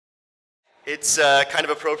It's kind of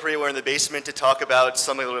appropriate we're in the basement to talk about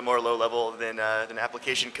something a little bit more low level than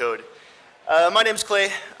application code. My name's Clay.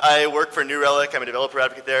 I work for New Relic. I'm a developer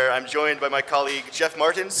advocate there. I'm joined by my colleague Jeff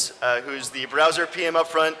Martins, who's the browser PM up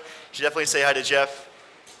front. You should definitely say hi to Jeff.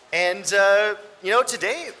 And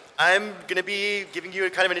today I'm going to be giving you a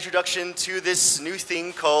kind of an introduction to this new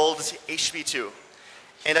thing called HTTP2.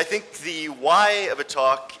 And I think the why of a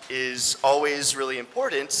talk is always really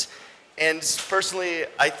important. And personally,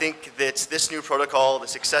 I think that this new protocol, the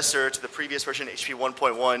successor to the previous version, HTTP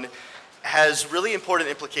 1.1, has really important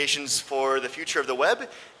implications for the future of the web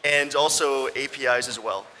and also APIs as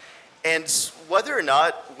well. And whether or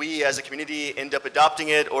not we as a community end up adopting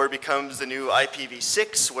it or becomes the new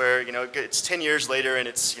IPv6, where it's 10 years later and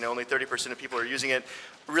it's only 30% of people are using it,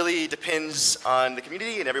 really depends on the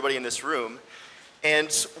community and everybody in this room.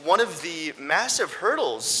 And one of the massive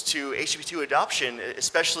hurdles to HTTP2 adoption,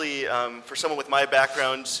 especially for someone with my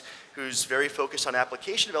background who's very focused on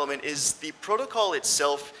application development, is the protocol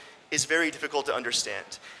itself is very difficult to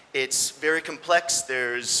understand. It's very complex,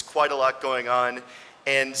 there's quite a lot going on,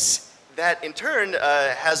 and that in turn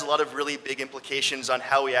has a lot of really big implications on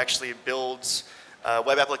how we actually build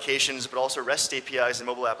web applications, but also REST APIs and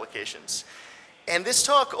mobile applications. And this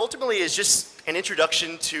talk ultimately is just an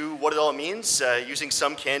introduction to what it all means, using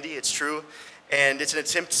some candy, it's true. And it's an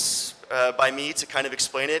attempt by me to kind of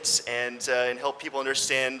explain it and help people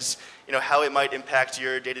understand how it might impact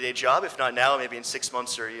your day-to-day job, if not now, maybe in 6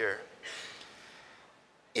 months or a year.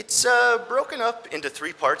 It's broken up into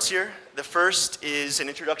 3 parts here. The first is an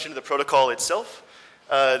introduction to the protocol itself.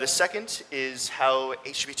 The second is how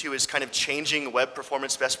HTTP2 is kind of changing web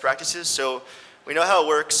performance best practices. So we know how it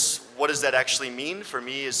works. What does that actually mean for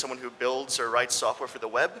me as someone who builds or writes software for the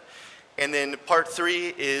web? And then part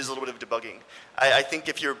 3 is a little bit of debugging. I think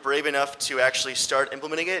if you're brave enough to actually start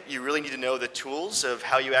implementing it, you really need to know the tools of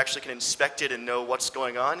how you actually can inspect it and know what's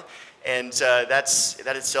going on. And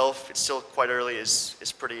that itself, it's still quite early,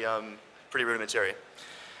 is pretty rudimentary.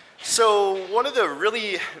 So one of the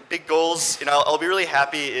really big goals, and I'll be really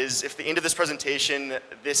happy, is if at the end of this presentation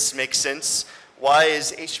this makes sense. Why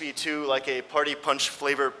is HTTP2 like a party punch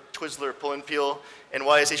flavor Twizzler pull and peel? And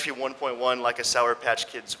why is HTTP 1.1 like a Sour Patch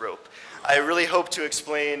Kids rope? I really hope to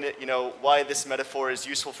explain why this metaphor is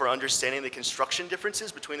useful for understanding the construction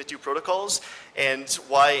differences between the 2 protocols and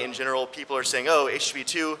why in general people are saying, oh,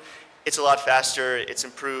 HTTP2, it's a lot faster, it's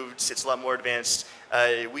improved, it's a lot more advanced.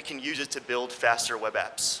 We can use it to build faster web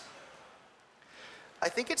apps. I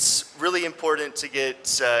think it's really important to get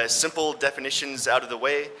simple definitions out of the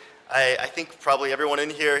way. I think probably everyone in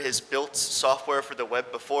here has built software for the web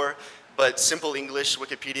before, but simple English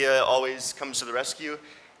Wikipedia always comes to the rescue.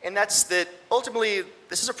 And that's that ultimately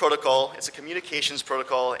this is a protocol, it's a communications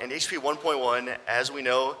protocol, and HTTP 1.1, as we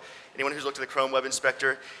know, anyone who's looked at the Chrome Web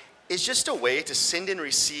Inspector, is just a way to send and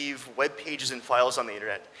receive web pages and files on the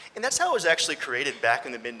internet. And that's how it was actually created back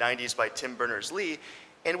in the mid-90s by Tim Berners-Lee,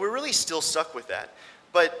 and we're really still stuck with that.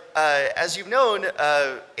 But as you've known,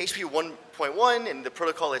 HTTP 1.1 and the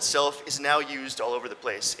protocol itself is now used all over the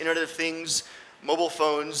place. Internet of Things, mobile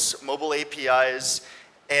phones, mobile APIs,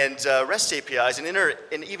 and REST APIs, and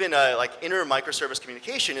even inter microservice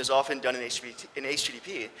communication is often done in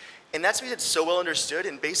HTTP. And that's because it's so well understood,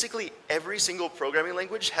 and basically every single programming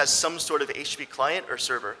language has some sort of HTTP client or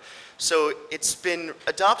server. So it's been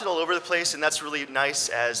adopted all over the place, and that's really nice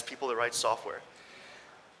as people that write software.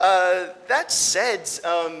 That said,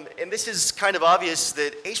 and this is kind of obvious,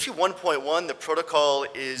 that HTTP 1.1, the protocol,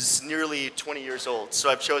 is nearly 20 years old. So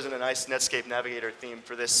I've chosen a nice Netscape Navigator theme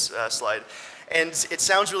for this slide. And it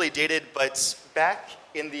sounds really dated, but back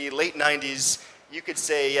in the late 90s, you could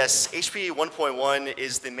say, yes, HTTP 1.1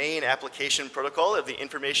 is the main application protocol of the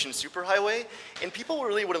information superhighway, and people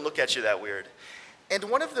really wouldn't look at you that weird. And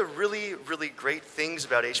one of the really, really great things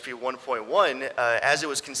about HTTP 1.1, as it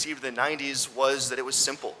was conceived in the 90s, was that it was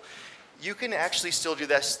simple. You can actually still do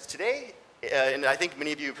this today, and I think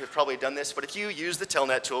many of you have probably done this, but if you use the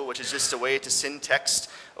Telnet tool, which is just a way to send text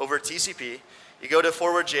over TCP, you go to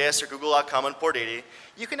forward.js or google.com on port 80,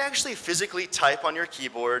 you can actually physically type on your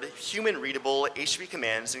keyboard human-readable HTTP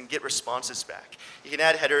commands and get responses back. You can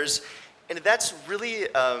add headers. And that's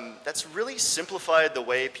really simplified the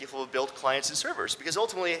way people have built clients and servers, because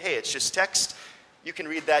ultimately, hey, it's just text. You can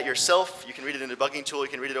read that yourself. You can read it in a debugging tool. You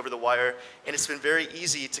can read it over the wire. And it's been very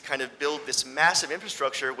easy to kind of build this massive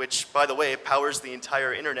infrastructure, which, by the way, powers the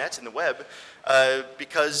entire internet and the web,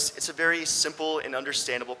 because it's a very simple and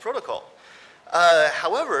understandable protocol.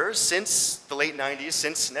 However, since the late 90s,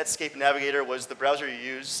 since Netscape Navigator was the browser you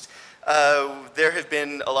used, there have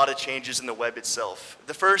been a lot of changes in the web itself.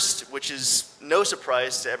 The first, which is no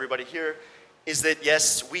surprise to everybody here, is that,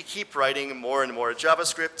 yes, we keep writing more and more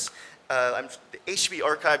JavaScript. The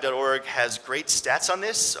httparchive.org has great stats on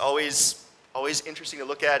this, always interesting to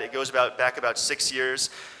look at. It goes back about 6 years.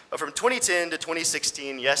 But from 2010 to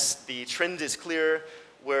 2016, yes, the trend is clear.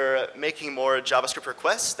 We're making more JavaScript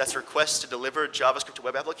requests. That's requests to deliver JavaScript to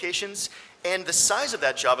web applications. And the size of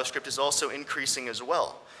that JavaScript is also increasing as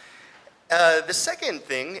well. The second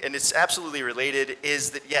thing, and it's absolutely related,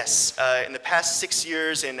 is that yes, in the past 6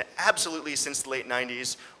 years and absolutely since the late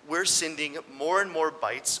 90s, we're sending more and more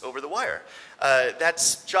bytes over the wire.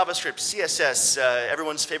 That's JavaScript, CSS,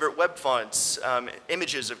 everyone's favorite web fonts,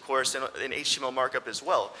 images, of course, and HTML markup as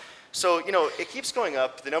well. So, it keeps going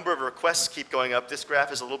up. The number of requests keep going up. This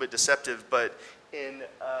graph is a little bit deceptive, but in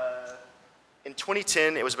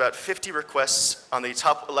 2010, it was about 50 requests on the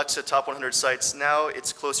Alexa top 100 sites. Now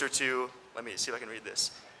it's closer to, let me see if I can read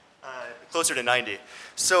this, closer to 90.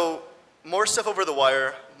 So more stuff over the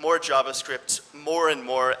wire, more JavaScript, more and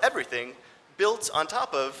more everything built on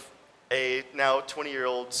top of a now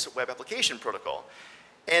 20-year-old web application protocol.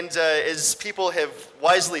 And as people have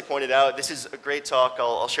wisely pointed out, this is a great talk.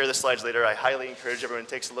 I'll share the slides later. I highly encourage everyone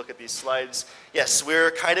to take a look at these slides. Yes,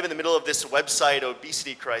 we're kind of in the middle of this website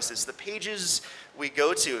obesity crisis. The pages we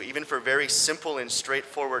go to, even for very simple and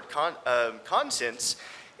straightforward content,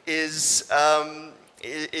 is all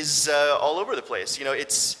over the place.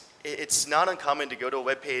 It's not uncommon to go to a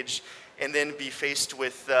web page and then be faced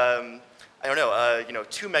with, 2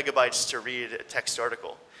 megabytes to read a text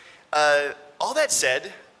article. All that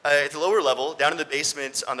said, at the lower level, down in the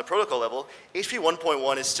basement on the protocol level, HTTP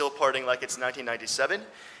 1.1 is still parting like it's 1997.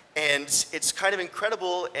 And it's kind of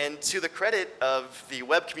incredible, and to the credit of the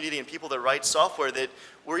web community and people that write software, that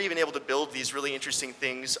we're even able to build these really interesting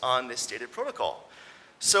things on this stated protocol.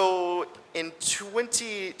 So in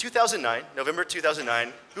 2009, November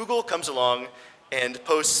 2009, Google comes along and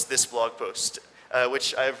posts this blog post,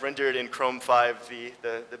 which I've rendered in Chrome 5,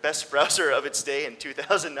 the best browser of its day in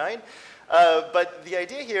 2009. But the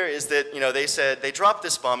idea here is that they dropped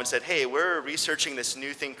this bomb and said, hey, we're researching this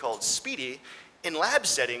new thing called Speedy. In lab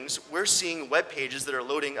settings, we're seeing web pages that are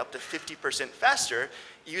loading up to 50% faster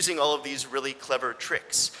using all of these really clever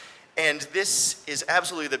tricks. And this is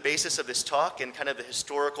absolutely the basis of this talk and kind of the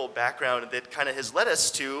historical background that kind of has led us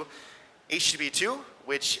to HTTP 2,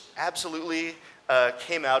 which absolutely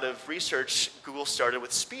came out of research Google started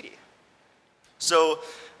with Speedy. So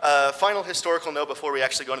final historical note before we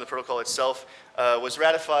actually go into the protocol itself, was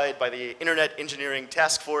ratified by the Internet Engineering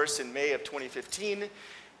Task Force in May of 2015,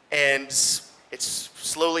 and it's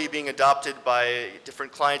slowly being adopted by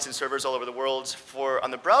different clients and servers all over the world. On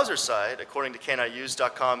the browser side, according to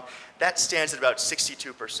caniuse.com, that stands at about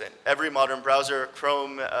 62%. Every modern browser,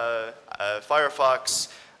 Chrome, Firefox,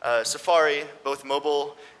 Safari, both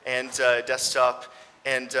mobile and desktop,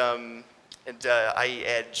 and IE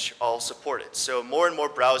Edge all support it. So more and more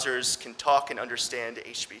browsers can talk and understand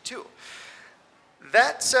HTTP 2.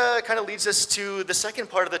 That kind of leads us to the second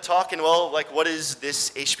part of the talk, and well, like, what is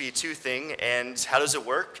this HTTP 2 thing, and how does it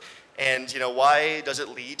work, and why does it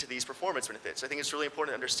lead to these performance benefits? I think it's really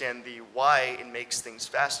important to understand the why it makes things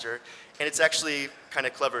faster, and it's actually kind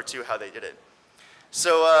of clever too how they did it.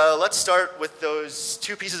 So let's start with those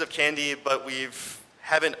 2 pieces of candy, but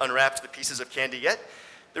haven't unwrapped the pieces of candy yet.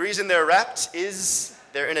 The reason they're wrapped is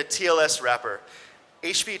they're in a TLS wrapper.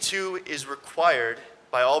 HTTP 2 is required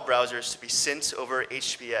by all browsers to be sent over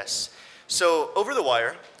HTTPS. So over the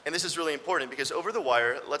wire, and this is really important because over the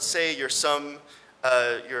wire, let's say you're some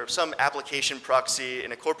application proxy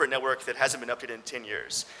in a corporate network that hasn't been updated in 10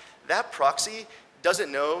 years. That proxy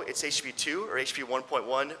doesn't know it's HTTP 2 or HTTP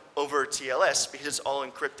 1.1 over TLS because it's all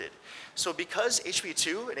encrypted. So because HTTP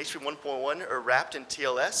 2 and HTTP 1.1 are wrapped in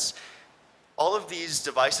TLS, all of these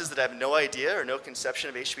devices that have no idea or no conception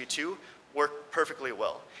of HTTP 2 work perfectly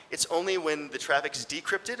well. It's only when the traffic is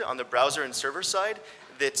decrypted on the browser and server side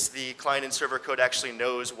that the client and server code actually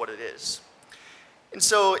knows what it is. And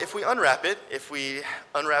so if we unwrap it, if we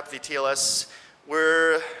unwrap the TLS,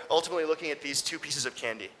 we're ultimately looking at these 2 pieces of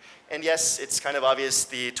candy. And yes, it's kind of obvious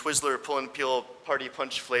the Twizzler pull and peel party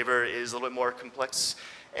punch flavor is a little bit more complex,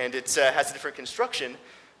 and it has a different construction.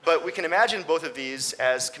 But we can imagine both of these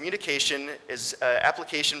as communication, as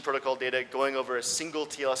application protocol data going over a single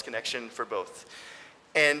TLS connection for both.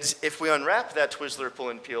 And if we unwrap that Twizzler pull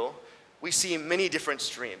and peel, we see many different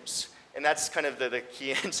streams. And that's kind of the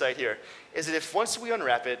key insight here, is that if once we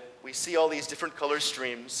unwrap it, we see all these different color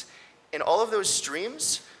streams, and all of those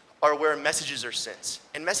streams are where messages are sent.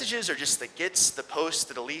 And messages are just the gets, the posts,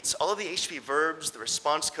 the deletes, all of the HTTP verbs, the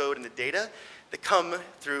response code, and the data that come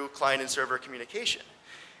through client and server communication.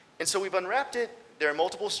 And so we've unwrapped it. there are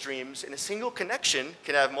multiple streams, and a single connection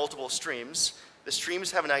can have multiple streams. The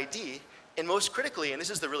streams have an ID, and most critically, and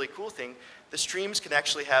this is the really cool thing, the streams can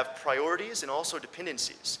actually have priorities and also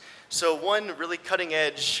dependencies. So one really cutting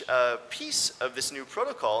edge piece of this new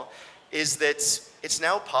protocol is that it's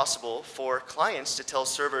now possible for clients to tell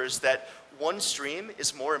servers that one stream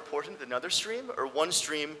is more important than another stream, or one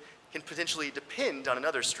stream can potentially depend on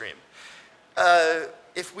another stream.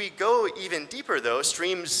 If we go even deeper though,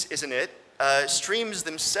 streams isn't it. Streams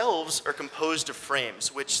themselves are composed of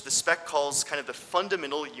frames, which the spec calls kind of the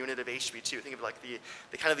fundamental unit of HTTP2. Think of it like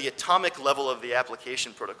the kind of the atomic level of the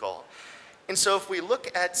application protocol. And so if we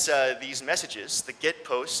look at these messages, the get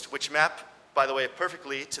post, which map, by the way,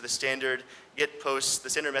 perfectly to the standard get post, the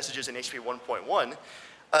standard messages in HTTP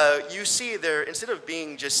 1.1, you see they're, instead of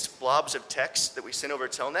being just blobs of text that we send over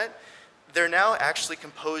Telnet, they're now actually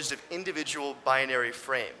composed of individual binary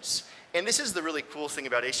frames. And this is the really cool thing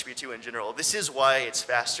about HTTP2 in general. This is why it's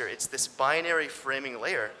faster. It's this binary framing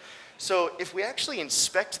layer. So if we actually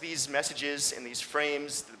inspect these messages and these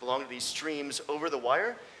frames that belong to these streams over the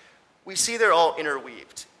wire, we see they're all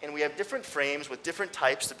interweaved. And we have different frames with different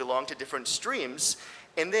types that belong to different streams.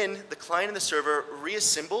 And then the client and the server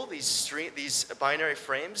reassemble these binary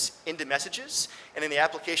frames into messages. And then the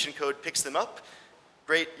application code picks them up.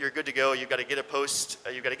 Great, you're good to go. You've got to get a post,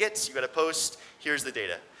 you've got to get, you've got a post, here's the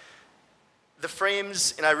data. The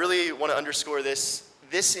frames, and I really want to underscore this,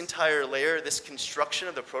 this entire layer, this construction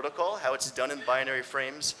of the protocol, how it's done in binary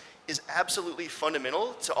frames, is absolutely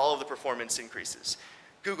fundamental to all of the performance increases.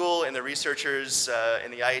 Google and the researchers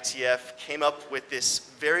in the IETF came up with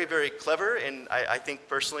this very, very clever and I think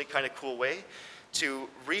personally kind of cool way to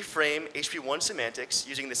reframe HTTP1 semantics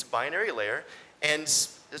using this binary layer. And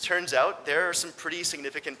it turns out there are some pretty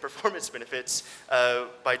significant performance benefits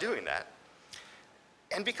by doing that.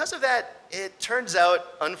 And because of that, it turns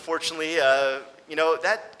out, unfortunately, you know,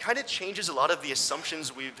 that kind of changes a lot of the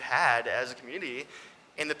assumptions we've had as a community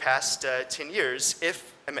in the past 10 years.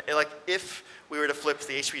 If we were to flip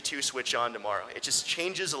the HTTP2 switch on tomorrow, it just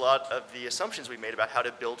changes a lot of the assumptions we made about how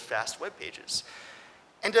to build fast web pages.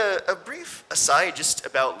 And a brief aside just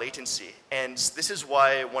about latency, and this is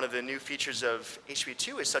why one of the new features of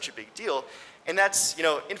HTTP2 is such a big deal, and that's, you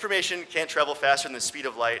know, information can't travel faster than the speed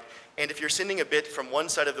of light, and if you're sending a bit from one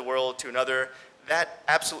side of the world to another, that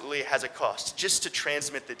absolutely has a cost, just to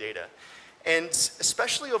transmit the data. And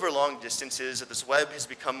especially over long distances, as this web has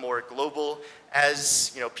become more global,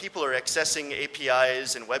 as, you know, people are accessing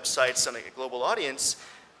APIs and websites on a global audience,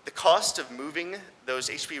 the cost of moving those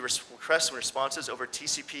HTTP requests and responses over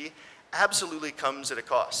TCP absolutely comes at a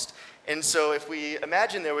cost. And so if we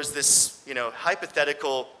imagine there was this, you know,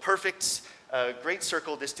 hypothetical, perfect, great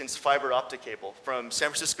circle distance fiber optic cable from San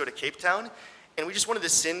Francisco to Cape Town, and we just wanted to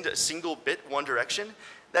send a single bit one direction,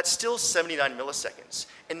 that's still 79 milliseconds.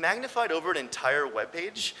 And magnified over an entire web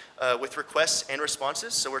page with requests and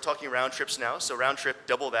responses, so we're talking round trips now, so round trip,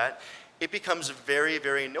 double that, it becomes very,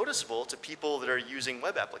 very noticeable to people that are using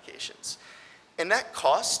web applications. And that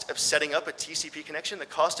cost of setting up a TCP connection, the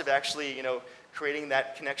cost of actually, you know, creating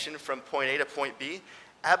that connection from point A to point B,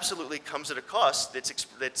 absolutely comes at a cost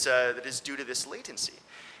that is due to this latency.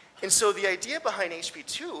 And so the idea behind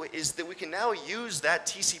HTTP2 is that we can now use that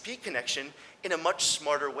TCP connection in a much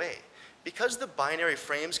smarter way. Because the binary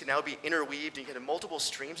frames can now be interweaved and you can have multiple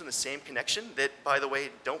streams in the same connection that, by the way,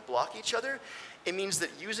 don't block each other, it means that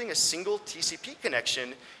using a single TCP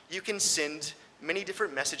connection, you can send many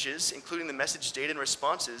different messages, including the message data and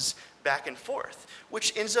responses, back and forth,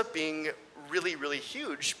 which ends up being really, really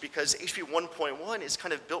huge because HTTP 1.1 is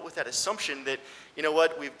kind of built with that assumption that, you know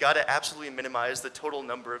what, we've got to absolutely minimize the total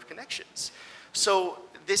number of connections. So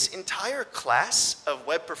this entire class of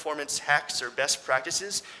web performance hacks or best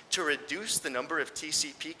practices to reduce the number of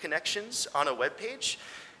TCP connections on a web page,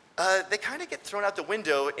 they kind of get thrown out the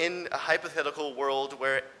window in a hypothetical world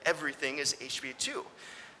where everything is HTTP2.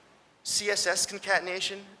 CSS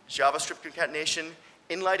concatenation, JavaScript concatenation,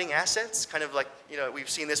 inlighting assets, kind of like, you know, we've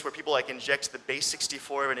seen this where people like inject the base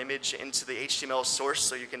 64 of an image into the HTML source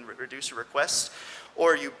so you can reduce a request,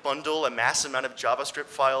 or you bundle a massive amount of JavaScript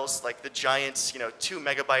files like the giant, you know, 2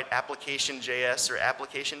 megabyte application.js or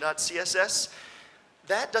application.css.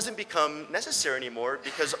 That doesn't become necessary anymore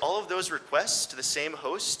because all of those requests to the same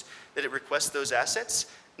host that it requests those assets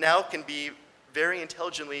now can be very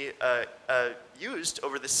intelligently used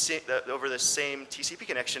over the same TCP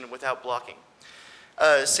connection without blocking.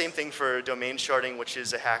 Same thing for domain sharding, which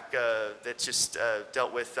is a hack that just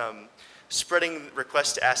dealt with spreading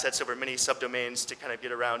request to assets over many subdomains to kind of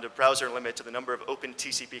get around a browser limit to the number of open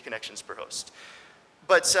TCP connections per host.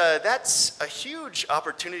 But that's a huge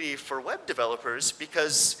opportunity for web developers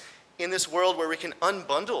because in this world where we can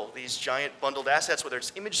unbundle these giant bundled assets, whether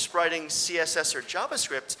it's image spriting, CSS, or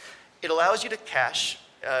JavaScript, it allows you to cache,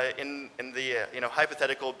 in the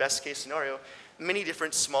hypothetical best case scenario, many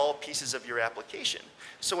different small pieces of your application.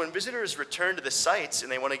 So when visitors return to the sites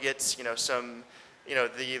and they want to get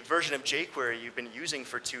the version of jQuery you've been using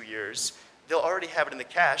for 2 years, they'll already have it in the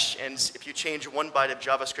cache, and if you change 1 byte of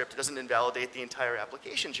JavaScript, it doesn't invalidate the entire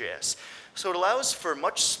application JS. So it allows for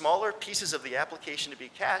much smaller pieces of the application to be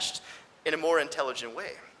cached in a more intelligent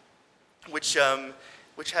way, which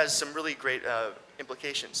has some really great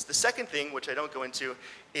implications. The second thing, which I don't go into,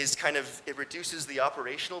 is it reduces the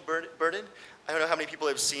operational burden. I don't know how many people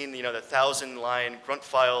have seen the 1,000-line grunt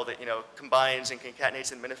file that combines and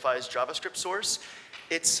concatenates and minifies JavaScript source.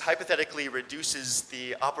 It hypothetically reduces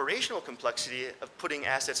the operational complexity of putting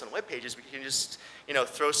assets on web pages. We can just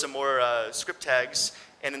throw some more script tags,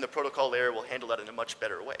 and then the protocol layer will handle that in a much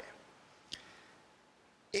better way.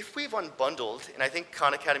 If we've unbundled, and I think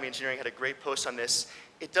Khan Academy Engineering had a great post on this,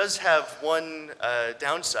 it does have one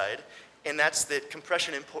downside, and that's that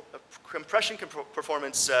compression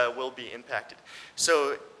performance will be impacted.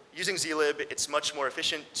 So using zlib, it's much more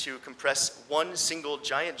efficient to compress one single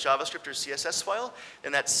giant JavaScript or CSS file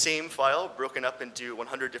than that same file broken up into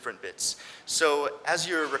 100 different bits. So as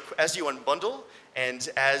you unbundle and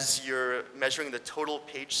as you're measuring the total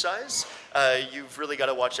page size, you've really got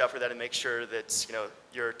to watch out for that and make sure that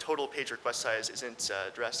your total page request size isn't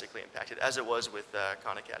drastically impacted, as it was with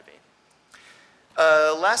Khan Academy.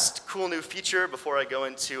 Last cool new feature before I go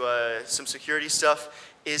into some security stuff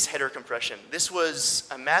is header compression. This was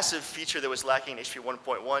a massive feature that was lacking in HTTP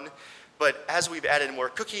 1.1, but as we've added more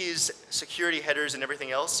cookies, security headers, and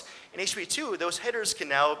everything else, in HTTP 2, those headers can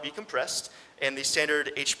now be compressed, and the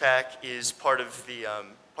standard HPAC is part of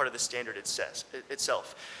the standard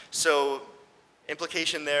itself. So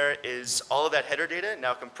implication there is all of that header data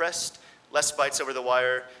now compressed, less bytes over the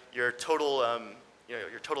wire, your total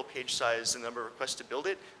page size and the number of requests to build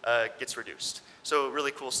it gets reduced. So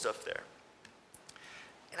really cool stuff there.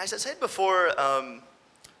 And as I said before,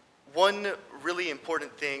 one really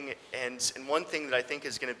important thing, and one thing that I think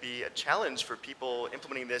is going to be a challenge for people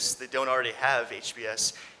implementing this that don't already have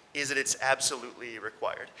HBS, is that it's absolutely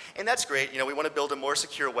required. And that's great. We want to build a more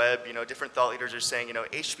secure web. Different thought leaders are saying,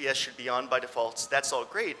 HBS should be on by default. That's all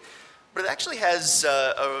great. But it actually has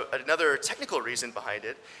another technical reason behind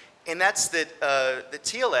it, and that's that the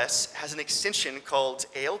TLS has an extension called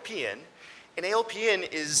ALPN. And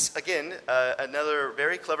ALPN is, again, another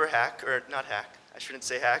very clever hack, or not hack, I shouldn't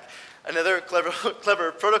say hack, another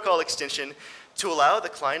clever protocol extension to allow the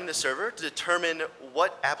client and the server to determine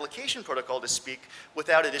what application protocol to speak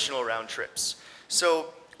without additional round trips. So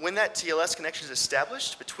when that TLS connection is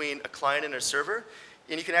established between a client and a server,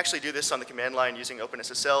 and you can actually do this on the command line using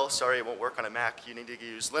OpenSSL. Sorry, it won't work on a Mac. You need to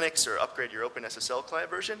use Linux or upgrade your OpenSSL client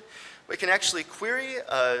version. But you can actually query,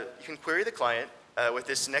 the client with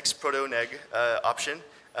this next proto-neg option,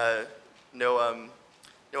 no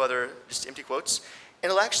other, just empty quotes, and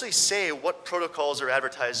it'll actually say what protocols are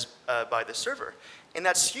advertised by the server. And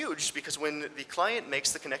that's huge because when the client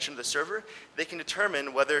makes the connection to the server, they can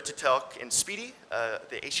determine whether to talk in Speedy,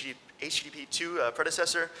 the HTTP 2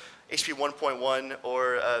 predecessor, HTTP 1.1,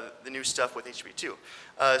 or the new stuff with HTTP 2.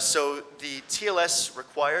 So the TLS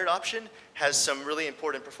required option has some really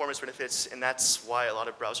important performance benefits, and that's why a lot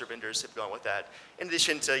of browser vendors have gone with that. In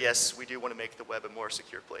addition to, yes, we do want to make the web a more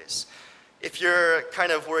secure place. If you're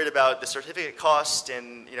kind of worried about the certificate cost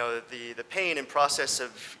and the pain and process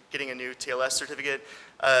of getting a new TLS certificate,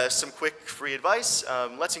 some quick free advice.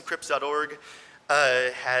 Let'sEncrypt.org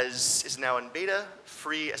is now in beta,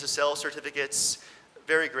 free SSL certificates,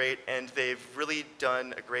 very great, and they've really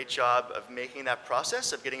done a great job of making that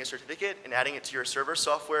process of getting a certificate and adding it to your server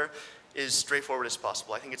software as straightforward as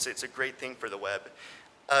possible. I think it's a great thing for the web.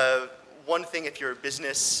 One thing, if you're a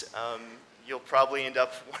business, you'll probably end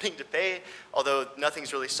up wanting to pay, although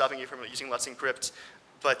nothing's really stopping you from using Let's Encrypt.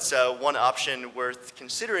 But one option worth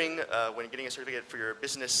considering when getting a certificate for your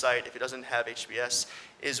business site, if it doesn't have HBS,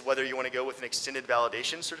 is whether you want to go with an extended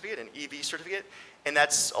validation certificate, an EV certificate. And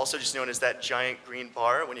that's also just known as that giant green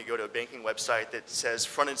bar when you go to a banking website that says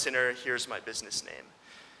front and center, here's my business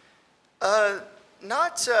name.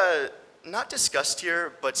 Not discussed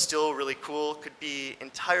here, but still really cool, could be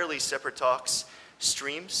entirely separate talks.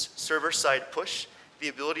 Streams, server-side push, the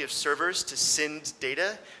ability of servers to send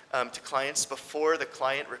data to clients before the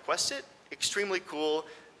client requests it. Extremely cool,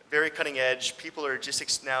 very cutting edge. People are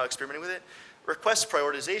just now experimenting with it. Request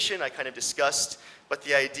prioritization, I kind of discussed, but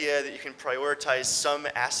the idea that you can prioritize some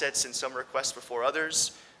assets and some requests before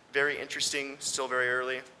others, very interesting, still very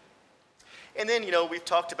early. And then, we've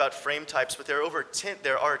talked about frame types, but there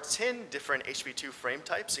are 10 different HTTP2 frame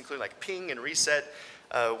types, including like ping and reset,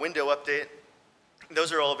 window update.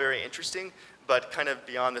 Those are all very interesting, but kind of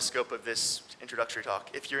beyond the scope of this introductory talk.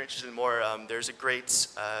 If you're interested in more, there's a great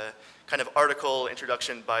kind of article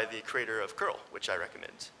introduction by the creator of curl, which I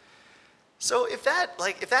recommend. So if that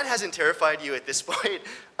hasn't terrified you at this point,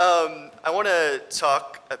 I want to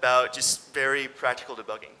talk about just very practical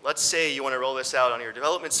debugging. Let's say you want to roll this out on your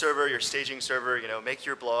development server, your staging server, make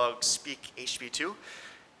your blog speak HTTP2.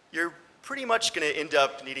 You're pretty much going to end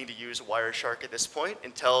up needing to use Wireshark at this point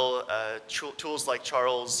until tools like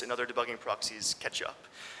Charles and other debugging proxies catch up.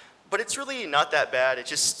 But it's really not that bad. It's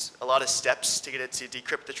just a lot of steps to get it to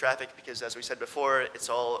decrypt the traffic because, as we said before, it's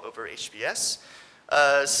all over HTTPS.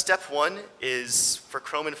 Step one is for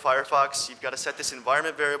Chrome and Firefox, you've got to set this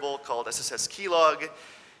environment variable called SSS keylog.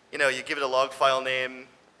 You give it a log file name,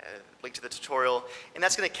 link to the tutorial, and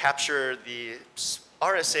that's going to capture the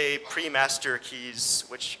RSA pre-master keys,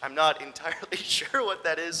 which I'm not entirely sure what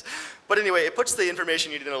that is. But anyway, it puts the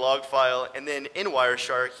information you need in a log file, and then in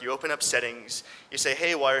Wireshark, you open up settings. You say,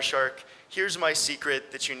 hey, Wireshark, here's my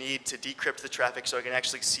secret that you need to decrypt the traffic so I can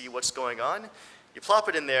actually see what's going on. You plop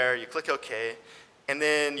it in there, you click OK, and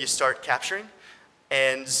then you start capturing.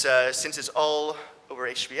 And since it's all over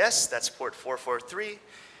HTTPS, that's port 443.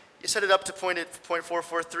 You set it up to point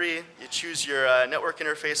 443. You choose your network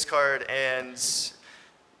interface card, and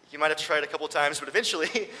you might have to try it a couple times, but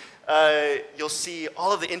eventually you'll see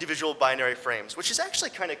all of the individual binary frames, which is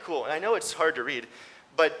actually kind of cool. And I know it's hard to read,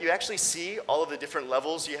 but you actually see all of the different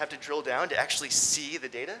levels you have to drill down to actually see the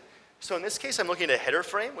data. So in this case, I'm looking at a header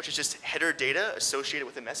frame, which is just header data associated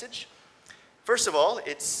with a message. First of all,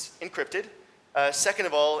 it's encrypted. Second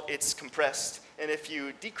of all, it's compressed. And if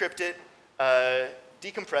you decrypt it,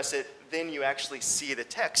 decompress it, then you actually see the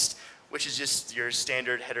text, which is just your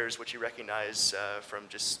standard headers, which you recognize from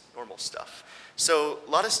just normal stuff. So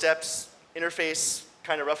a lot of steps, interface,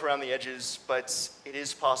 kind of rough around the edges, but it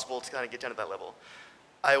is possible to kind of get down to that level.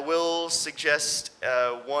 I will suggest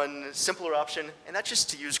one simpler option, and that's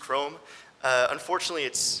just to use Chrome. Unfortunately,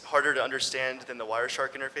 it's harder to understand than the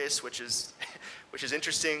Wireshark interface, which is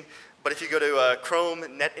interesting. But if you go to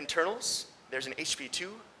Chrome Net Internals, there's an HTTP2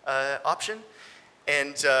 option.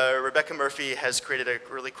 And Rebecca Murphy has created a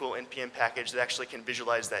really cool NPM package that actually can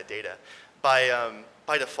visualize that data. By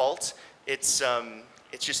default, it's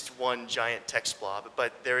just one giant text blob,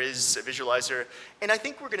 but there is a visualizer. And I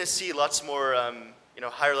think we're going to see lots more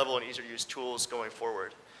higher level and easier to use tools going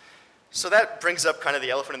forward. So that brings up kind of the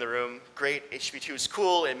elephant in the room. Great, HTTP2 is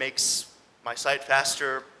cool. It makes my site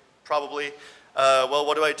faster, probably. Well,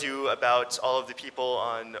 what do I do about all of the people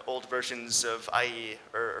on old versions of IE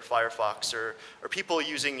or Firefox or people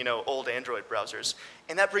using old Android browsers?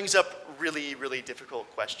 And that brings up really, really difficult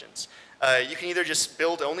questions. You can either just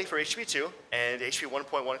build only for HTTP2, and HTTP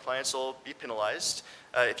 1.1 clients will be penalized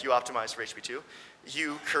if you optimize for HTTP2.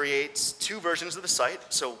 You create 2 versions of the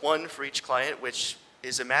site, so one for each client, which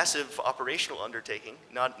is a massive operational undertaking,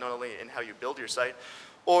 not only in how you build your site,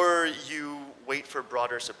 or you wait for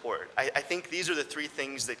broader support. I think these are the 3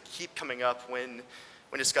 things that keep coming up when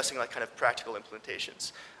discussing like kind of practical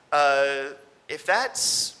implementations. If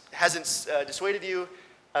that hasn't dissuaded you,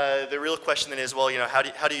 the real question then is, well,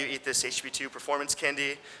 how do you eat this HTTP2 performance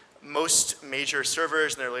candy? Most major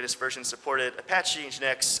servers in their latest version supported Apache,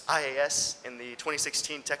 Nginx, IAS in the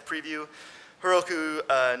 2016 tech preview. Heroku,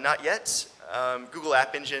 not yet. Google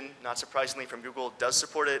App Engine, not surprisingly from Google, does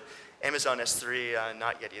support it. Amazon S3,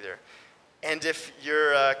 not yet either. And if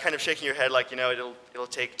you're kind of shaking your head like, it'll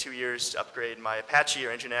take 2 years to upgrade my Apache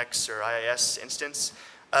or Nginx or IIS instance,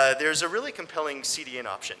 there's a really compelling CDN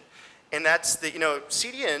option. And that's the,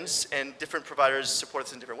 CDNs and different providers support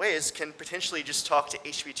this in different ways can potentially just talk to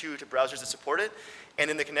HTTP2 to browsers that support it. And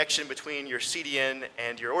then the connection between your CDN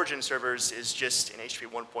and your origin servers is just in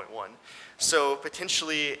HTTP 1.1. So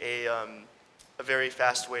potentially a very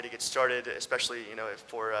fast way to get started, especially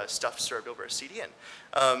for stuff served over a CDN.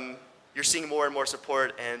 You're seeing more and more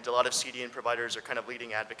support, and a lot of CDN providers are kind of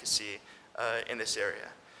leading advocacy in this area.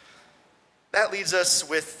 That leads us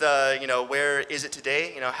with, where is it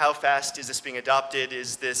today? How fast is this being adopted?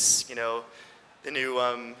 Is this, the new,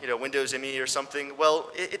 Windows ME or something? Well,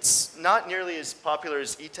 it's not nearly as popular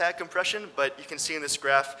as ETAG compression, but you can see in this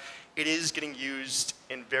graph, it is getting used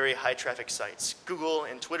in very high traffic sites. Google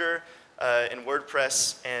and Twitter and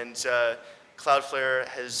WordPress and Cloudflare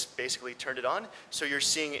has basically turned it on. So you're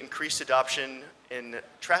seeing increased adoption in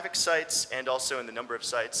traffic sites and also in the number of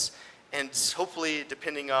sites. And hopefully,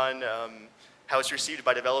 depending on how it's received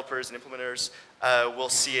by developers and implementers, we'll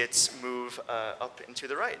see it move up and to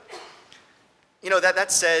the right.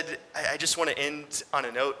 That said, I just want to end on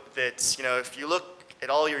a note that, if you look at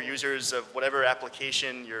all your users of whatever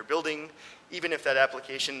application you're building, even if that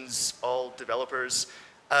application's all developers,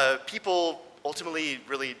 people ultimately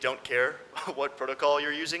really don't care what protocol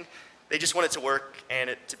you're using. They just want it to work and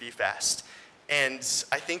it to be fast. And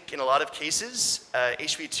I think in a lot of cases,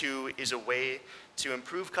 HTTP2 is a way to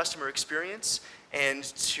improve customer experience and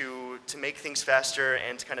to make things faster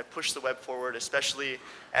and to kind of push the web forward, especially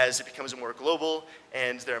as it becomes more global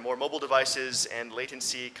and there are more mobile devices and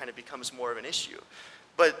latency kind of becomes more of an issue.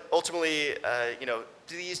 But ultimately,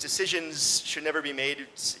 these decisions should never be made,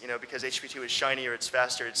 because HTTP2 is shiny or it's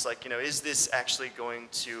faster. It's like, is this actually going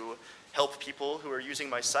to help people who are using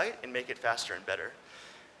my site and make it faster and better?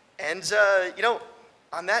 And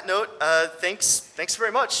on that note, thanks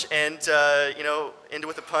very much. And end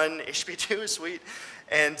with a pun, HTTP2 is sweet.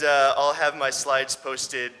 And I'll have my slides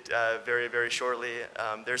posted very, very shortly.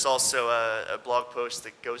 There's also a blog post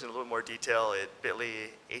that goes in a little more detail at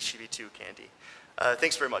bit.ly HTTP2 Candy.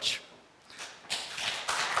 Thanks very much.